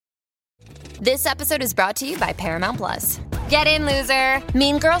This episode is brought to you by Paramount Plus. Get in, loser!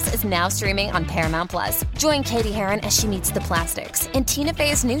 Mean Girls is now streaming on Paramount Plus. Join Katie Heron as she meets the plastics in Tina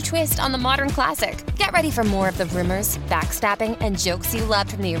Fey's new twist on the modern classic. Get ready for more of the rumors, backstabbing, and jokes you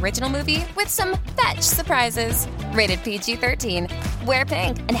loved from the original movie with some fetch surprises. Rated PG-13. Wear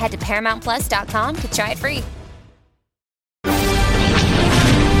pink and head to ParamountPlus.com to try it free.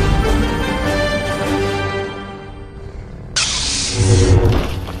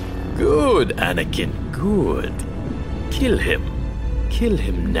 Good, Anakin, good. Kill him. Kill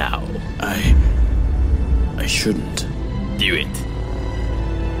him now. I shouldn't. Do it.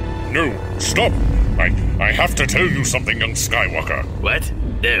 No, stop! I have to tell you something, young Skywalker. What?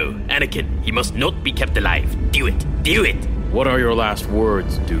 No, Anakin, he must not be kept alive. Do it. Do it. What are your last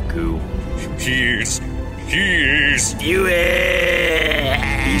words, Dooku? He is... Do it!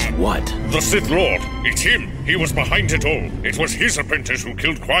 He's what? The Sith Lord. It's him. He was behind it all. It was his apprentice who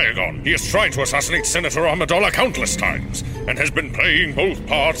killed Qui-Gon. He has tried to assassinate Senator Amidala countless times, and has been playing both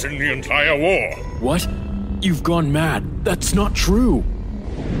parts in the entire war. What? You've gone mad. That's not true.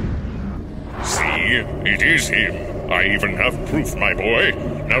 See? It is him. I even have proof, my boy.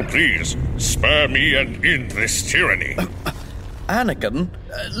 Now please, spare me and end this tyranny. Anakin,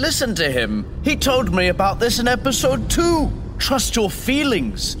 listen to him. He told me about this in episode 2. Trust your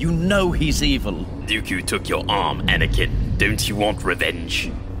feelings. You know he's evil. Dooku took your arm, Anakin. Don't you want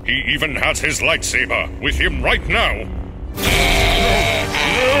revenge? He even has his lightsaber with him right now. I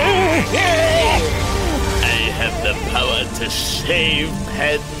have the power to save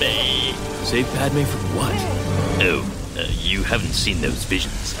Padme. Save Padme from what? Oh, you haven't seen those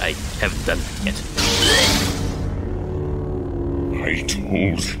visions. I haven't done that yet. I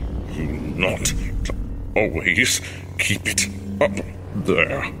told you not to always keep it up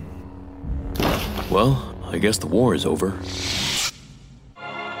there. Well, I guess the war is over.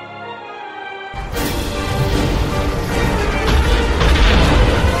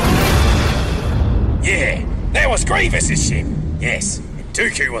 Yeah, that was Grievous's ship. Yes, and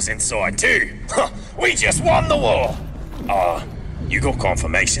Dooku was inside too. We just won the war. You got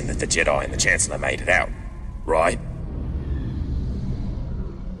confirmation that the Jedi and the Chancellor made it out, right?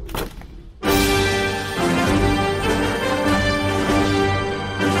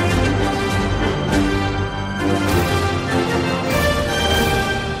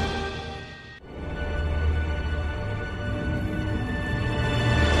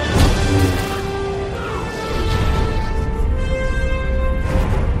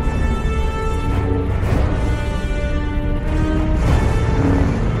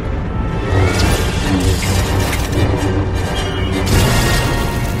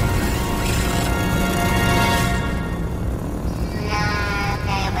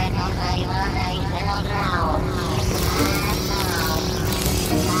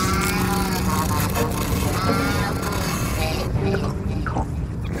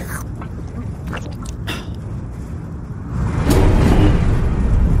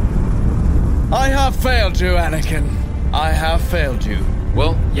 I have failed you, Anakin. I have failed you.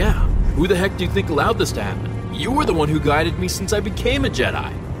 Well, yeah. Who the heck do you think allowed this to happen? You were the one who guided me since I became a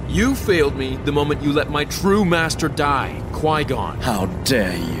Jedi. You failed me the moment you let my true master die, Qui-Gon. How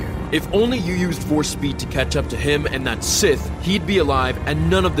dare you? If only you used Force speed to catch up to him and that Sith, he'd be alive and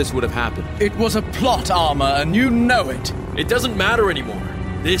none of this would have happened. It was a plot, Armor, and you know it. It doesn't matter anymore.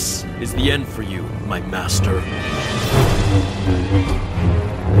 This is the end for you, my master.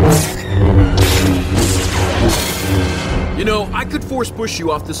 You know, I could force push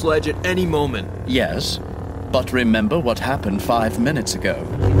you off this ledge at any moment. Yes, but remember what happened 5 minutes ago.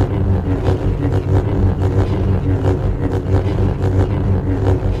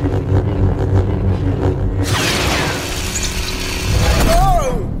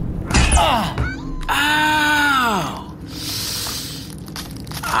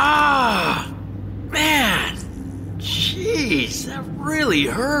 Man! Jeez, that really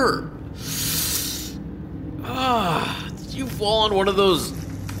hurt. Did you fall on one of those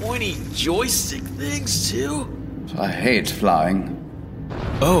pointy joystick things, too? I hate flying.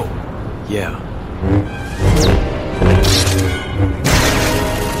 Oh, yeah.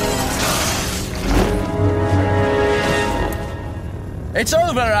 It's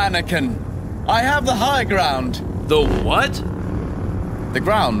over, Anakin. I have the high ground. The what? The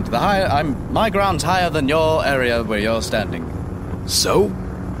ground. My ground's higher than your area where you're standing. So?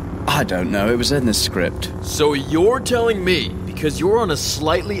 I don't know. It was in the script. So you're telling me, because you're on a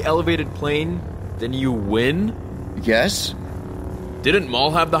slightly elevated plane, then you win? Yes? Didn't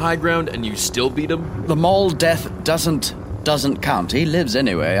Maul have the high ground and you still beat him? The Maul death doesn't count. He lives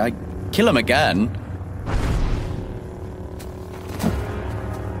anyway. I kill him again.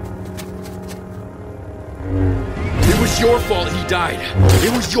 was your fault he died.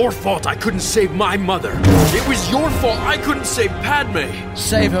 It was your fault I couldn't save my mother. It was your fault I couldn't save Padme.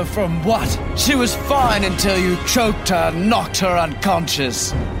 Save her from what? She was fine until you choked her and knocked her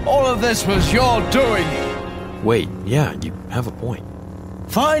unconscious. All of this was your doing. Wait, yeah, you have a point.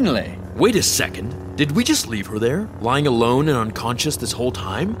 Finally. Wait a second. Did we just leave her there, lying alone and unconscious this whole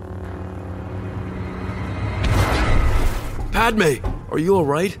time? Padme, are you all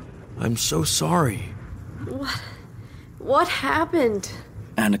right? I'm so sorry. What happened?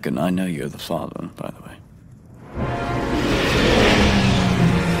 Anakin, I know you're the father, by the way.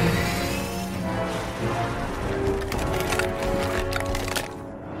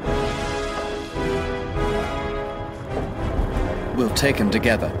 We'll take him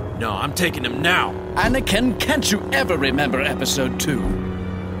together. No, I'm taking him now. Anakin, can't you ever remember episode 2?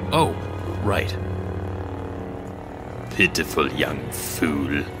 Oh, right. Pitiful young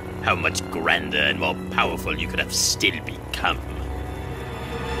fool. How much grander and more powerful you could have still become.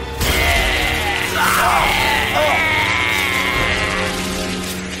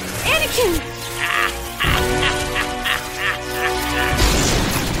 Anakin!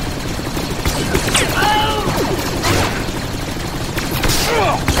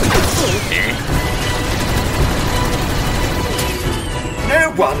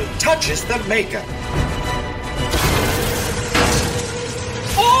 No one touches the Maker.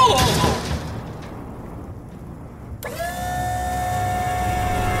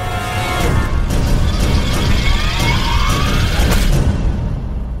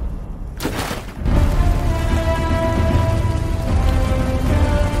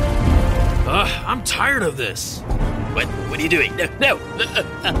 I'm tired of this. What are you doing? No!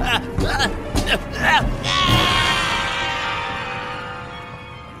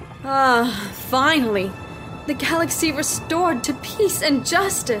 Finally. The galaxy restored to peace and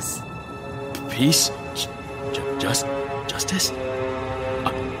justice. Peace? Justice?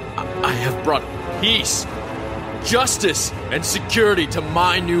 I have brought peace, justice, and security to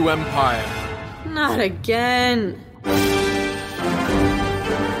my new empire. Not again.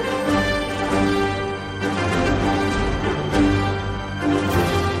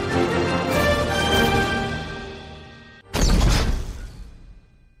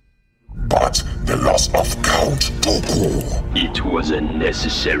 But the loss of Count Dooku. It was a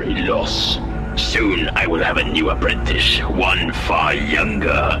necessary loss. Soon I will have a new apprentice, one far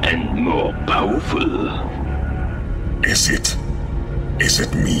younger and more powerful. Is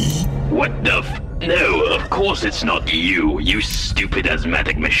it me? What the No, of course it's not you, you stupid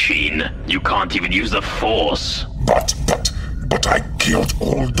asthmatic machine. You can't even use the Force. But I killed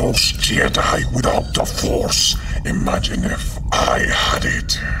all those Jedi without the Force. Imagine if I had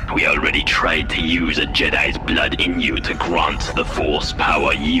it. We already tried to use a Jedi's blood in you to grant the Force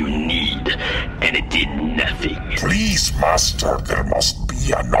power you need, and it did nothing. Please, Master, there must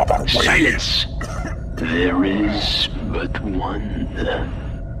be another way. Silence! There is but one.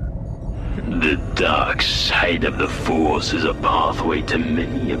 The dark side of the Force is a pathway to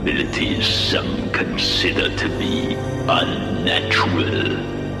many abilities some consider to be unnatural.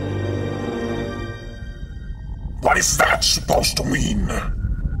 What is that supposed to mean?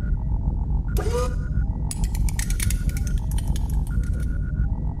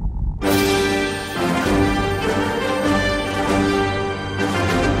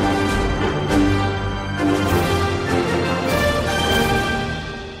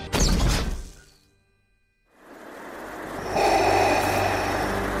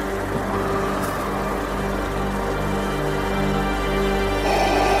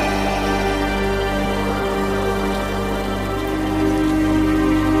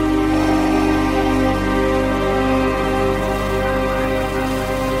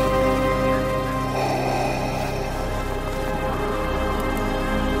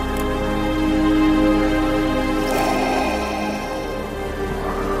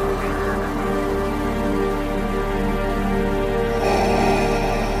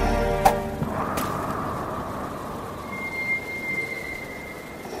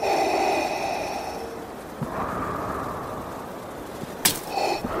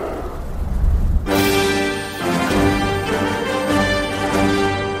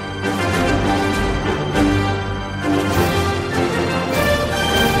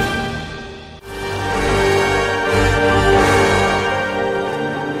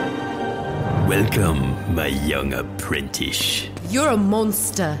 Welcome, my young apprentice. You're a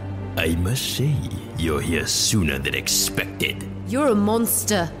monster. I must say, you're here sooner than expected. You're a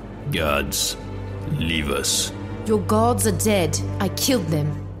monster. Guards, leave us. Your guards are dead. I killed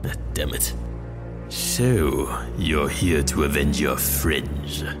them. Damn it. So, you're here to avenge your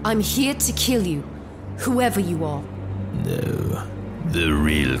friends. I'm here to kill you, whoever you are. No. The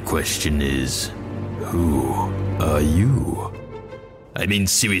real question is, who are you? I mean,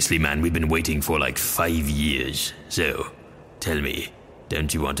 seriously, man, we've been waiting for like 5 years. So, tell me,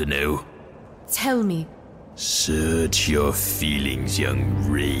 don't you want to know? Tell me. Search your feelings, young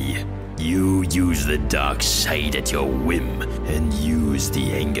Ray. You use the dark side at your whim, and use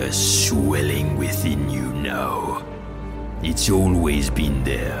the anger swelling within you now. It's always been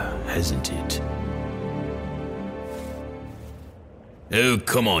there, hasn't it? Oh,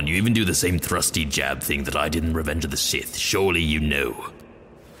 come on, you even do the same thrusty jab thing that I did in Revenge of the Sith. Surely you know.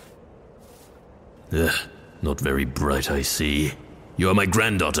 Not very bright, I see. You are my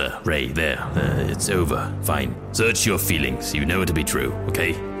granddaughter, Ray. There. It's over. Fine. Search your feelings. You know it to be true,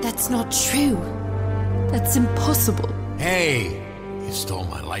 okay? That's not true. That's impossible. Hey, you stole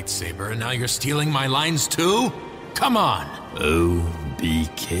my lightsaber and now you're stealing my lines too? Come on! Oh, be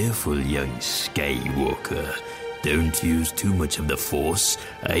careful, young Skywalker. Don't use too much of the Force.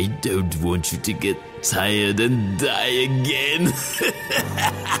 I don't want you to get tired and die again.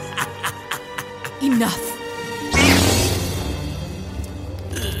 Enough.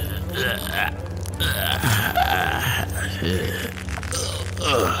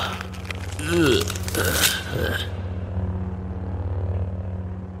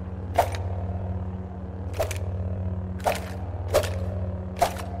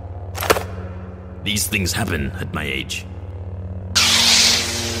 These things happen at my age.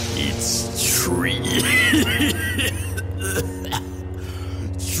 It's trees.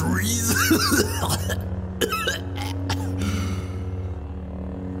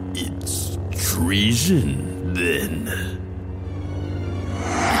 It's treason, then.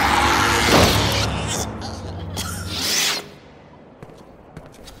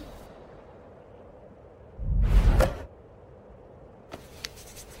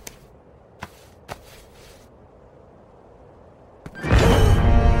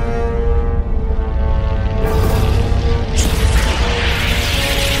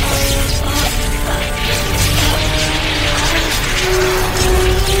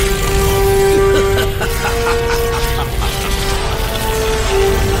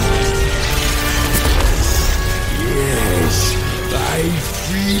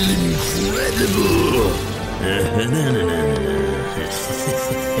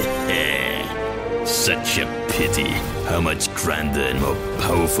 Such a pity how much grander and more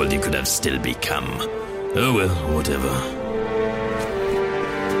powerful you could have still become. Oh well, whatever.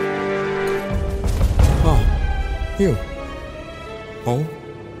 Oh, you. Oh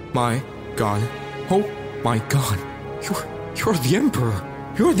my god. Oh my god. You're the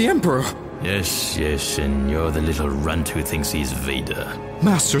Emperor. You're the Emperor. Yes, and you're the little runt who thinks he's Vader.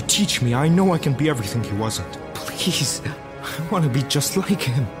 Master, teach me. I know I can be everything he wasn't. Please. I want to be just like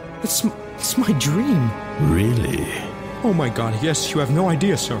him. It's my dream. Really? Oh my god, yes, you have no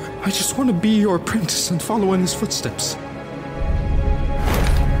idea, sir. I just want to be your apprentice and follow in his footsteps.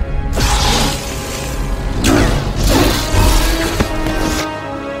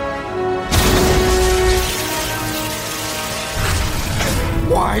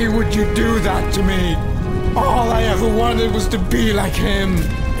 Why would you do that to me? All I ever wanted was to be like him.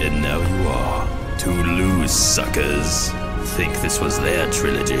 And now you are. To lose, suckers. Think this was their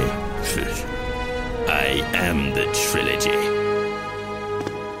trilogy. I am the trilogy.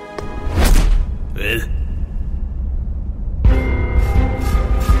 Well?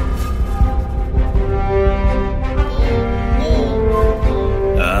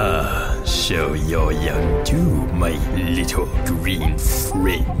 Ah, so you're young too, my little green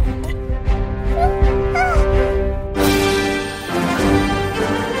friend.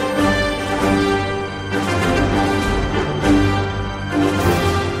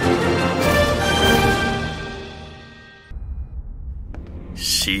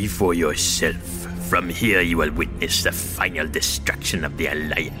 See for yourself. From here you will witness the final destruction of the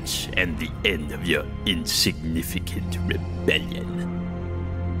Alliance and the end of your insignificant rebellion.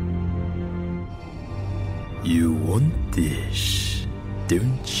 You want this,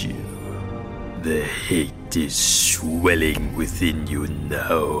 don't you? The hate is swelling within you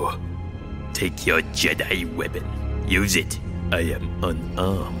now. Take your Jedi weapon. Use it. I am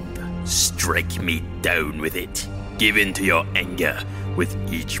unarmed. Strike me down with it. Give in to your anger. With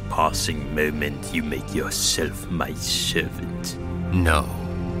each passing moment, you make yourself my servant. No.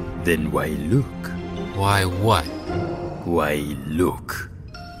 Then why look? Why what? Why look?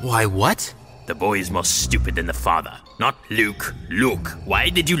 Why what? The boy is more stupid than the father. Not Luke. Look. Why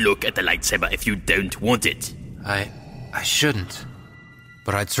did you look at the lightsaber if you don't want it? I shouldn't.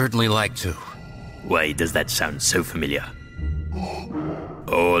 But I'd certainly like to. Why does that sound so familiar?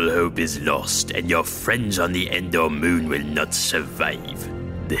 All hope is lost, and your friends on the Endor moon will not survive.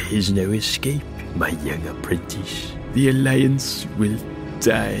 There is no escape, my young apprentice. The Alliance will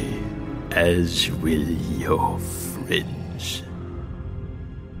die, as will your friends.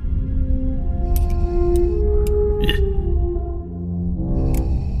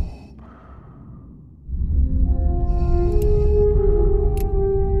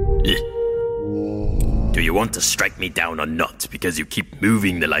 Do you want to strike me down or not? Because you keep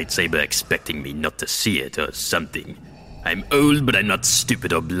moving the lightsaber expecting me not to see it or something. I'm old, but I'm not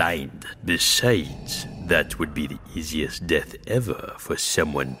stupid or blind. Besides, that would be the easiest death ever for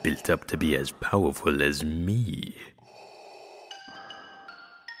someone built up to be as powerful as me.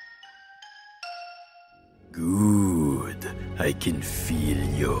 Good. I can feel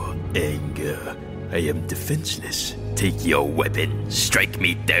your anger. I am defenseless. Take your weapon, strike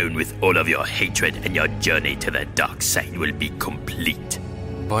me down with all of your hatred, and your journey to the dark side will be complete.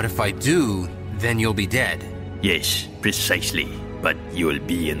 But if I do, then you'll be dead. Yes, precisely. But you'll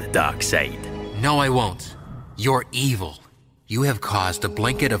be in the dark side. No, I won't. You're evil. You have caused a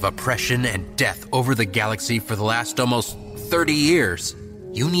blanket of oppression and death over the galaxy for the last almost 30 years.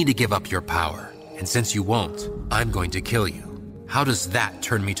 You need to give up your power. And since you won't, I'm going to kill you. How does that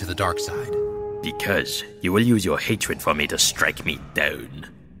turn me to the dark side? Because you will use your hatred for me to strike me down.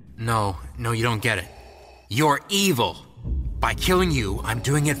 No, you don't get it. You're evil. By killing you, I'm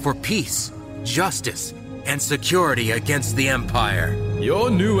doing it for peace, justice, and security against the Empire.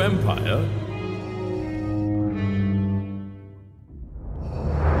 Your new empire?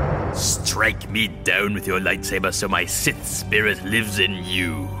 Strike me down with your lightsaber so my Sith spirit lives in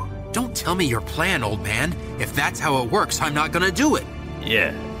you. Don't tell me your plan, old man. If that's how it works, I'm not gonna do it.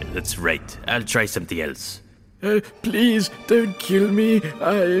 Yeah, that's right. I'll try something else. Please, don't kill me.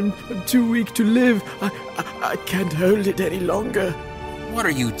 I'm too weak to live. I can't hold it any longer. What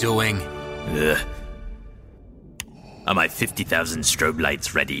are you doing? Are my 50,000 strobe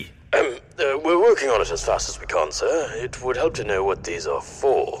lights ready? We're working on it as fast as we can, sir. It would help to know what these are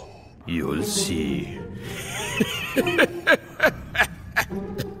for. You'll see.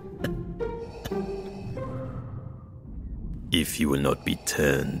 If you will not be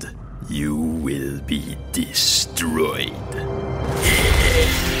turned, you will be destroyed.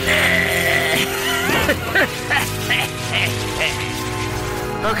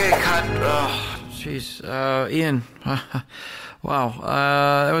 Okay, cut. Oh, jeez. Ian. Wow.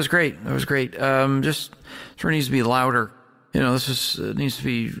 That was great. Just sort of needs to be louder. This needs to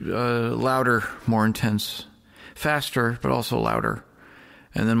be louder, more intense. Faster, but also louder.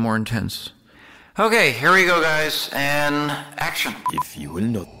 And then more intense. Okay, here we go, guys, and action. If you will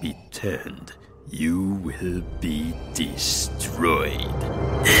not be turned, you will be destroyed.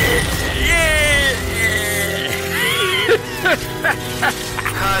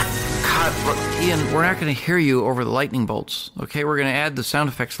 Cut. Look, Ian, we're not going to hear you over the lightning bolts, okay? We're going to add the sound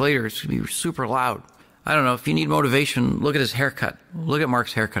effects later. It's going to be super loud. I don't know, if you need motivation, look at his haircut. Look at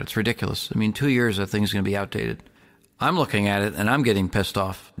Mark's haircut. It's ridiculous. 2 years, that thing's going to be outdated. I'm looking at it, and I'm getting pissed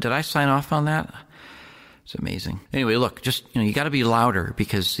off. Did I sign off on that? It's amazing. Anyway, look, just, you got to be louder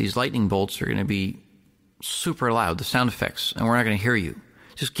because these lightning bolts are going to be super loud, the sound effects, and we're not going to hear you.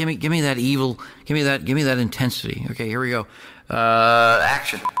 Just give me that evil, give me that intensity. Okay, here we go.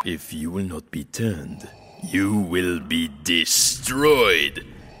 Action. If you will not be turned, you will be destroyed.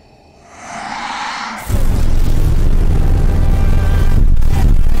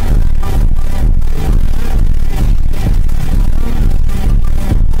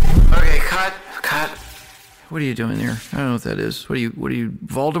 Okay, cut. What are you doing there? I don't know what that is. What are you,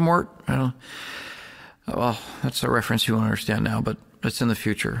 Voldemort? I don't. Well, that's a reference you won't understand now, but it's in the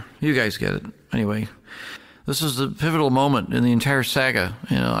future. You guys get it. Anyway, this is the pivotal moment in the entire saga.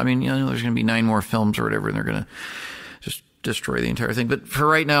 There's going to be 9 more films or whatever, and they're going to just destroy the entire thing. But for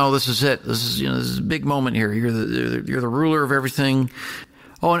right now, this is it. This is a big moment here. You're the ruler of everything.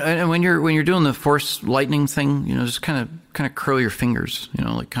 Oh, and when you're doing the Force lightning thing, just kind of curl your fingers,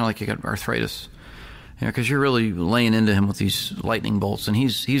 like you got arthritis, because you're really laying into him with these lightning bolts, and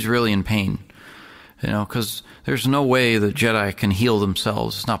he's really in pain, because there's no way the Jedi can heal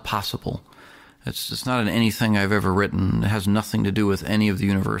themselves. It's not possible. It's not in anything I've ever written. It has nothing to do with any of the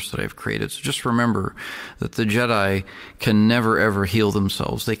universe that I've created. So just remember that the Jedi can never, ever heal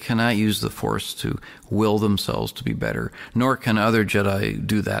themselves. They cannot use the Force to will themselves to be better, nor can other Jedi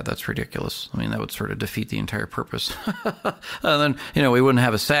do that. That's ridiculous. That would sort of defeat the entire purpose. And then, we wouldn't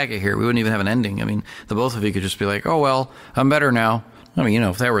have a saga here. We wouldn't even have an ending. The both of you could just be like, oh, well, I'm better now.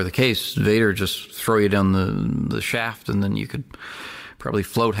 If that were the case, Vader just throw you down the shaft, and then you could probably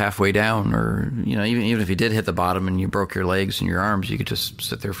float halfway down, or even if you did hit the bottom and you broke your legs and your arms, you could just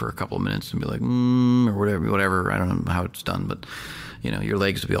sit there for a couple of minutes and be like, or whatever. I don't know how it's done, but your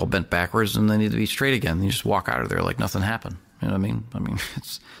legs would be all bent backwards and they need to be straight again. You just walk out of there like nothing happened. You know what I mean?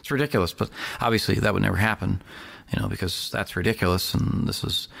 It's ridiculous, but obviously that would never happen. Because that's ridiculous, and this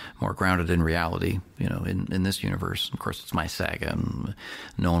is more grounded in reality, in this universe. Of course, it's my saga, and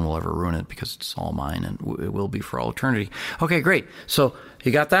no one will ever ruin it because it's all mine, and it will be for all eternity. Okay, great. So,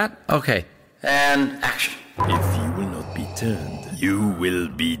 you got that? Okay. And action. If you will not be turned, you will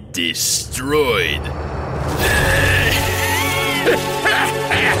be destroyed.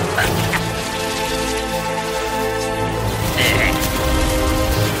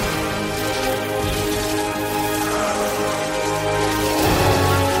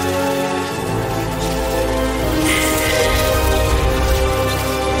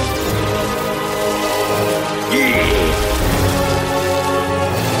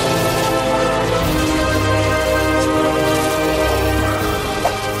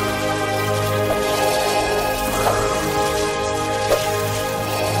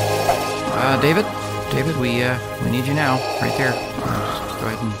 David, we need you now, right there. Just go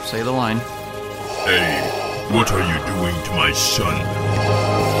ahead and say the line. Hey, what are you doing to my son?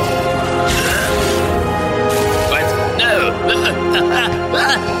 What? No!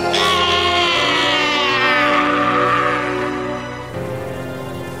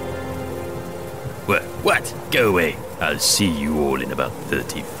 What? Go away. I'll see you all in about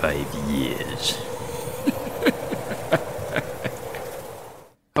 35 years.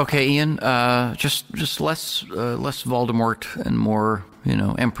 Okay, Ian, just less Voldemort and more,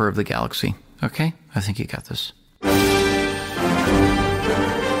 Emperor of the Galaxy. Okay? I think you got this.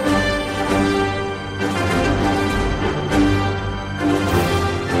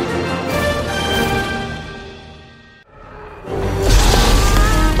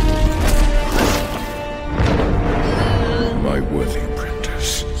 My worthy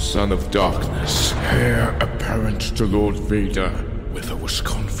apprentice, son of darkness, heir apparent to Lord Vader. Where there was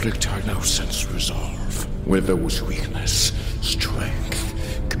conflict, I now sense resolve. Where there was weakness,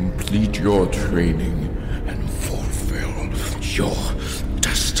 strength. Complete your training and fulfill your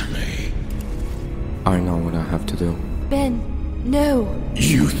destiny. I know what I have to do. Ben, no.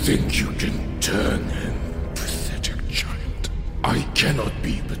 You think you can turn him, pathetic child. I cannot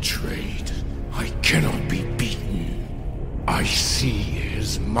be betrayed. I cannot be beaten. I see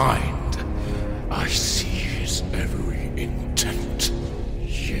his mind. I see his every intent.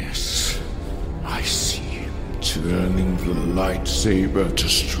 Yes, I see him turning the lightsaber to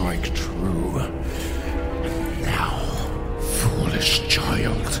strike true. And now, foolish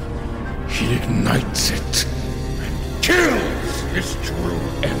child, he ignites it and kills his true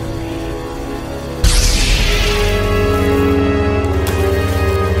enemy.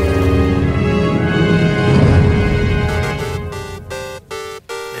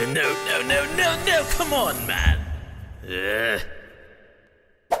 No, come on, man.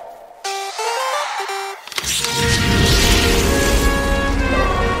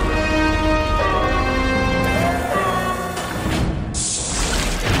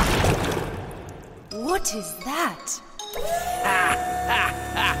 What is that?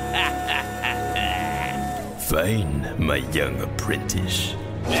 Fine, my young apprentice.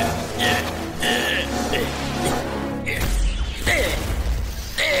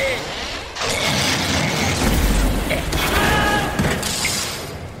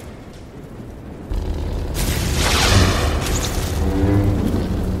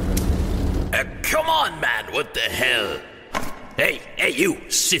 Come on, man, what the hell? Hey, you,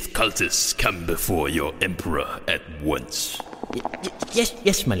 Sith cultists, come before your Emperor at once.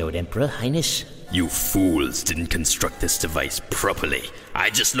 Yes, my Lord Emperor, Highness. You fools didn't construct this device properly.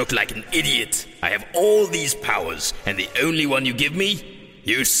 I just look like an idiot. I have all these powers, and the only one you give me?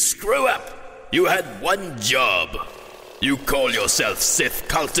 You screw up! You had one job. You call yourself Sith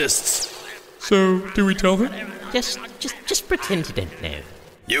cultists. So, do we tell them? Just pretend you don't know.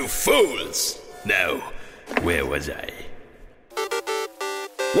 You fools! Now, where was I?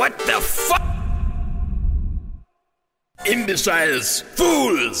 What the fuck? Imbeciles!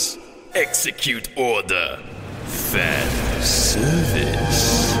 Fools! Execute order. Fan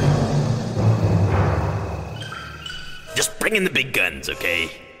service. Just bring in the big guns, okay?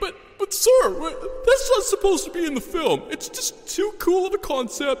 But sir, that's not supposed to be in the film. It's just too cool of a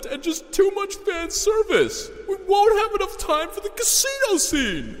concept and just too much fan service. We won't have enough time for the casino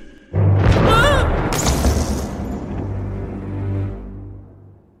scene.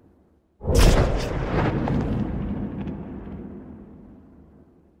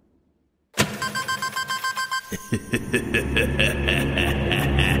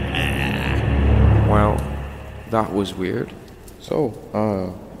 That was weird. So,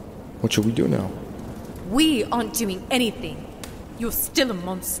 what should we do now? We aren't doing anything. You're still a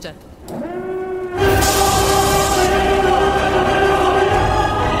monster.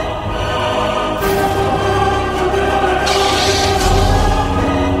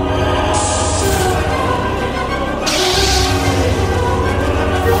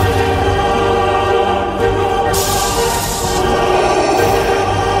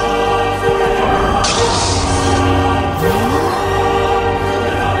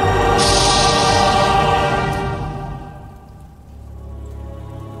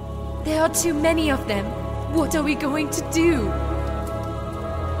 There are too many of them. What are we going to do?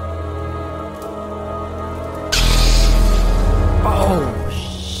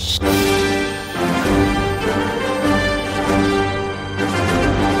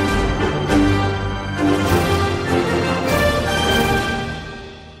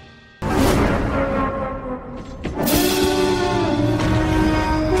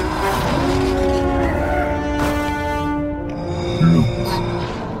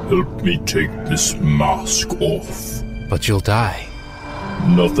 Help me take this mask off. But you'll die.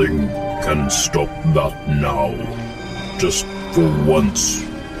 Nothing can stop that now. Just for once,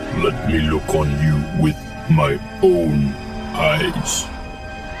 let me look on you with my own eyes.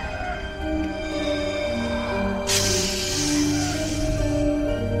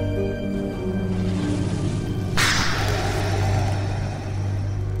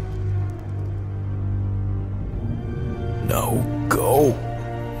 Now go,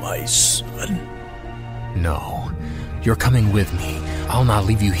 my son. No. You're coming with me. I'll not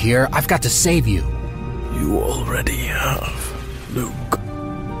leave you here. I've got to save you. You already have, Luke.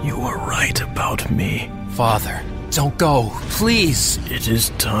 You were right about me. Father, don't go. Please. It is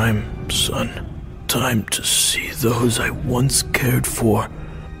time, son. Time to see those I once cared for.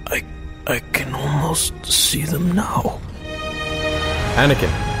 I can almost see them now.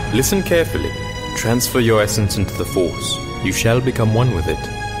 Anakin, listen carefully. Transfer your essence into the Force. You shall become one with it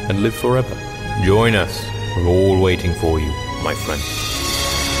and live forever. Join us. We're all waiting for you, my friend.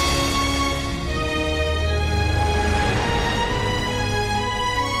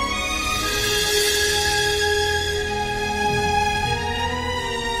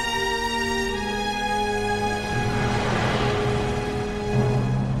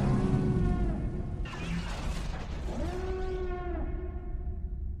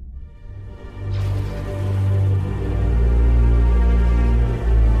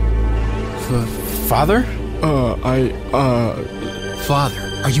 Father? Father,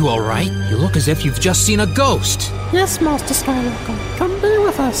 are you alright? You look as if you've just seen a ghost. Yes, Master Skywalker. Come be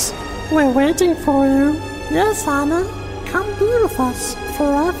with us. We're waiting for you. Yes, Anna. Come be with us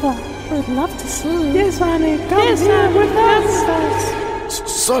forever. We'd love to see you. Yes, Anna. Come be with us.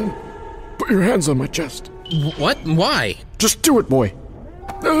 Son, put your hands on my chest. What? Why? Just do it, boy.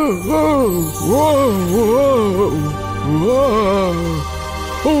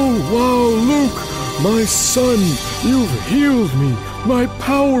 Oh, wow, Luke, my son, you've healed me, my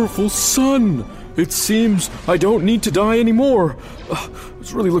powerful son. It seems I don't need to die anymore. I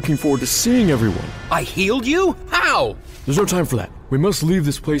was really looking forward to seeing everyone. I healed you? How? There's no time for that. We must leave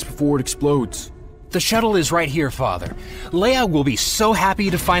this place before it explodes. The shuttle is right here, Father. Leia will be so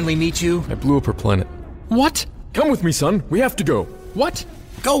happy to finally meet you. I blew up her planet. What? Come with me, son. We have to go. What?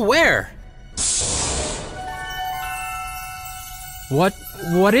 Go where?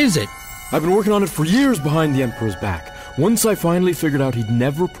 What is it? I've been working on it for years behind the Emperor's back. Once I finally figured out he'd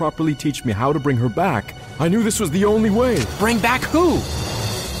never properly teach me how to bring her back, I knew this was the only way. Bring back who?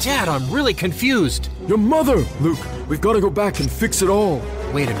 Dad, I'm really confused. Your mother, Luke. We've got to go back and fix it all.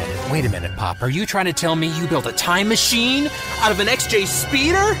 Wait a minute, Pop. Are you trying to tell me you built a time machine out of an XJ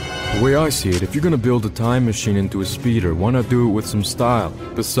speeder? The way I see it, if you're gonna build a time machine into a speeder, why not do it with some style?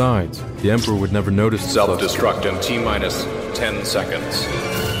 Besides, the Emperor would never notice. Self-destruct in T-minus 10 seconds.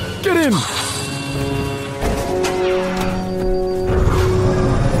 Get in!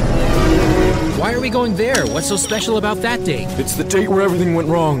 Why are we going there? What's so special about that date? It's the date where everything went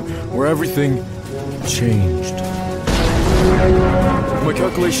wrong, where everything changed. If my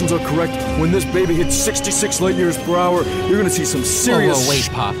calculations are correct, when this baby hits 66 light years per hour, you're gonna see some serious... Whoa, wait,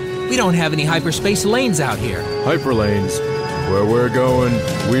 Pop. We don't have any hyperspace lanes out here. Hyperlanes. Where we're going,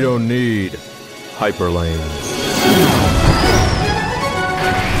 we don't need hyperlanes.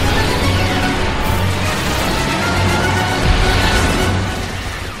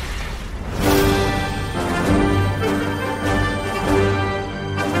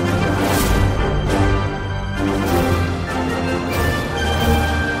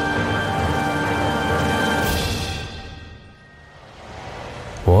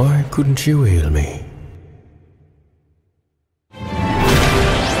 Why couldn't you heal me?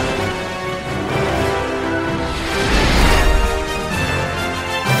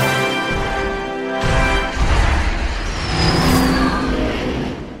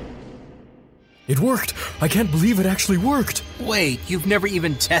 worked! I can't believe it actually worked! Wait, you've never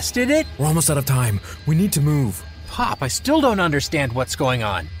even tested it? We're almost out of time. We need to move. Pop, I still don't understand what's going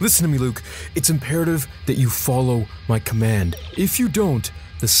on. Listen to me, Luke. It's imperative that you follow my command. If you don't,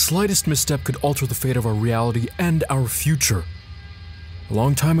 the slightest misstep could alter the fate of our reality and our future. A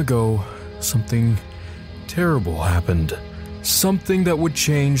long time ago, something terrible happened. Something that would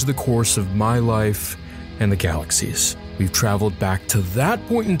change the course of my life and the galaxy's. We've traveled back to that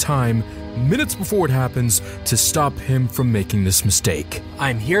point in time, minutes before it happens, to stop him from making this mistake.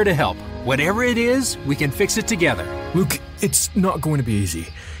 I'm here to help. Whatever it is, we can fix it together. Luke, it's not going to be easy.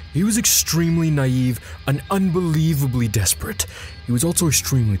 He was extremely naive and unbelievably desperate. He was also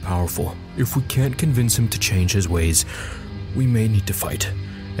extremely powerful. If we can't convince him to change his ways, we may need to fight.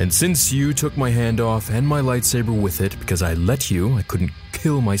 And since you took my hand off and my lightsaber with it because I let you, I couldn't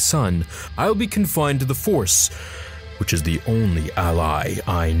kill my son, I'll be confined to the Force, which is the only ally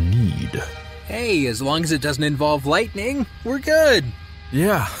I need. Hey, as long as it doesn't involve lightning, we're good.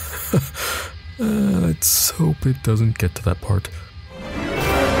 Yeah. Let's hope it doesn't get to that part.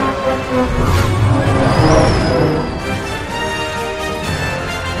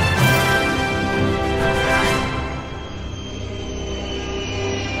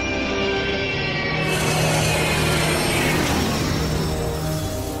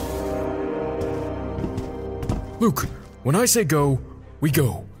 Luke, when I say go, we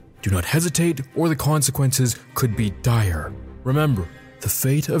go. Do not hesitate, or the consequences could be dire. Remember, the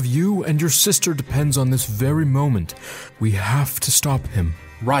fate of you and your sister depends on this very moment. We have to stop him.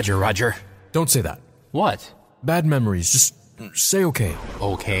 Roger, Roger. Don't say that. What? Bad memories. Just say okay.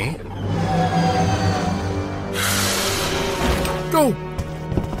 Okay. Go!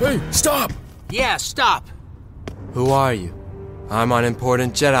 Hey, stop! Yeah, stop! Who are you? I'm on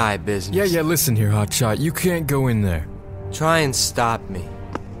important Jedi business. Yeah, listen here, hotshot. You can't go in there. Try and stop me.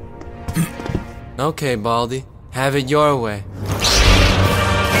 Okay, Baldy. Have it your way.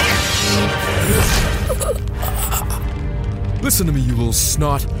 Listen to me, you little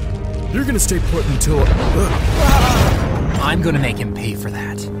snot. You're gonna stay put until... I'm gonna make him pay for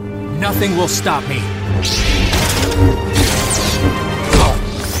that. Nothing will stop me.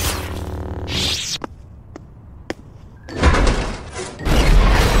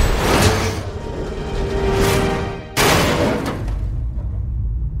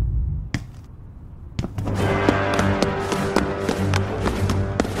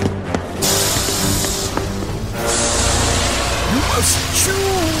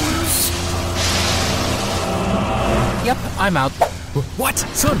 Yep, I'm out. What?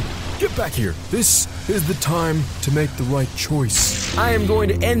 Son, get back here. This is the time to make the right choice. I am going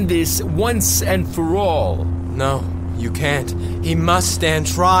to end this once and for all. No, you can't. He must stand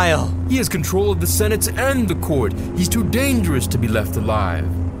trial. He has control of the Senate and the court. He's too dangerous to be left alive.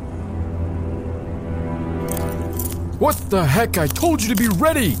 What the heck? I told you to be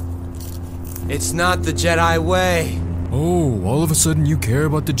ready! It's not the Jedi way. Oh, all of a sudden you care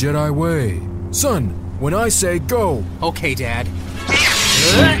about the Jedi way. Son, when I say go... Okay, Dad.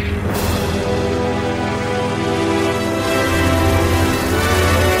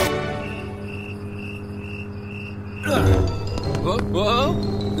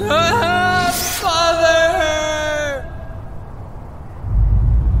 Father!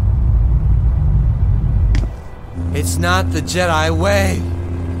 It's not the Jedi way.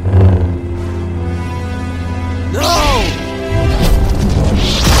 No!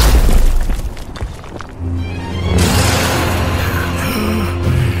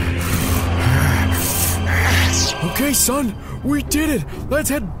 Okay, son, we did it! Let's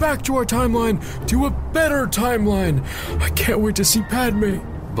head back to our timeline, to a better timeline! I can't wait to see Padme!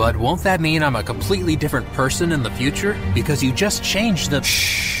 But won't that mean I'm a completely different person in the future? Because you just changed the...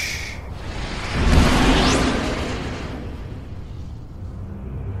 Shh!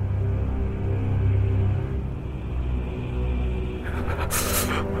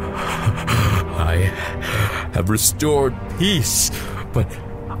 I have restored peace, but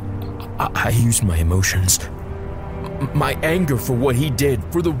I used my emotions. My anger for what he did,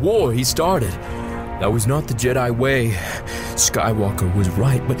 for the war he started. That was not the Jedi way. Skywalker was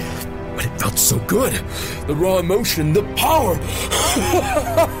right, but it felt so good. The raw emotion, the power.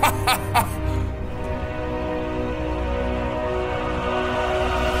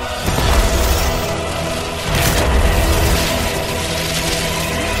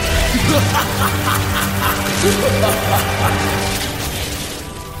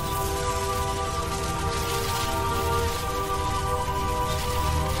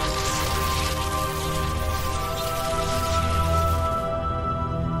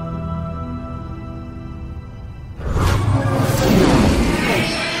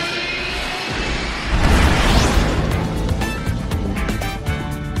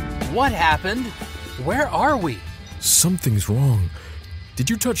 What happened? Where are we? Something's wrong. Did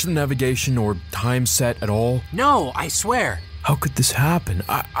you touch the navigation or time set at all? No, I swear. How could this happen?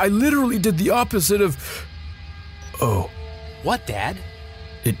 I literally did the opposite of... Oh. What, Dad?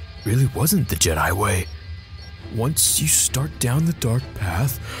 It really wasn't the Jedi way. Once you start down the dark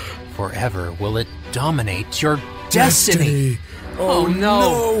path... Forever will it dominate your destiny. Oh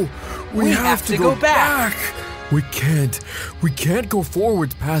no! We have to go back! We can't go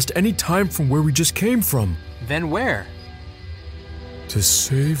forward past any time from where we just came from. Then where? To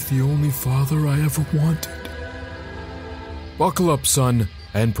save the only father I ever wanted. Buckle up, son,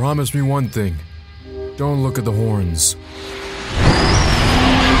 and promise me one thing. Don't look at the horns.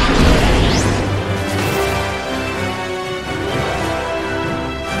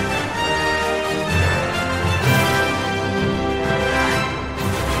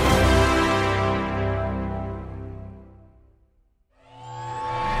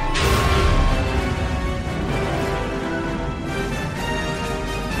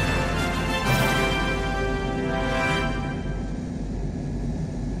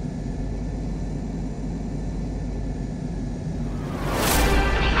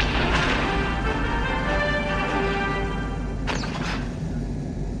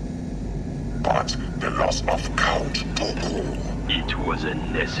 But the loss of Count Dooku. It was a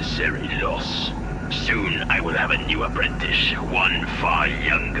necessary loss. Soon I will have a new apprentice, one far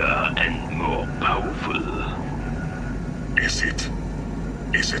younger and more powerful. Is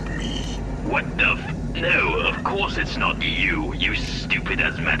it me? What the No, of course it's not you, you stupid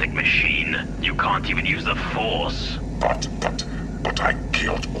asthmatic machine. You can't even use the Force. But I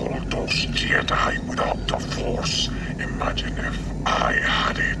killed all those Jedi without the Force. Imagine if I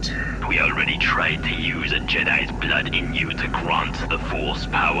had it. We already tried to use a Jedi's blood in you to grant the Force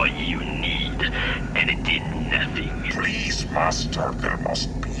power you need, and it did nothing. Please, Master, there must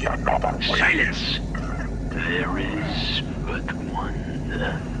be another way. Silence! There is but one.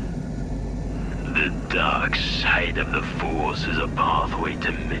 The dark side of the Force is a pathway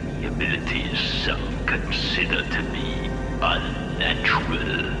to many abilities some consider to be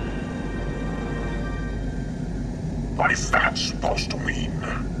unnatural. What is that supposed to mean?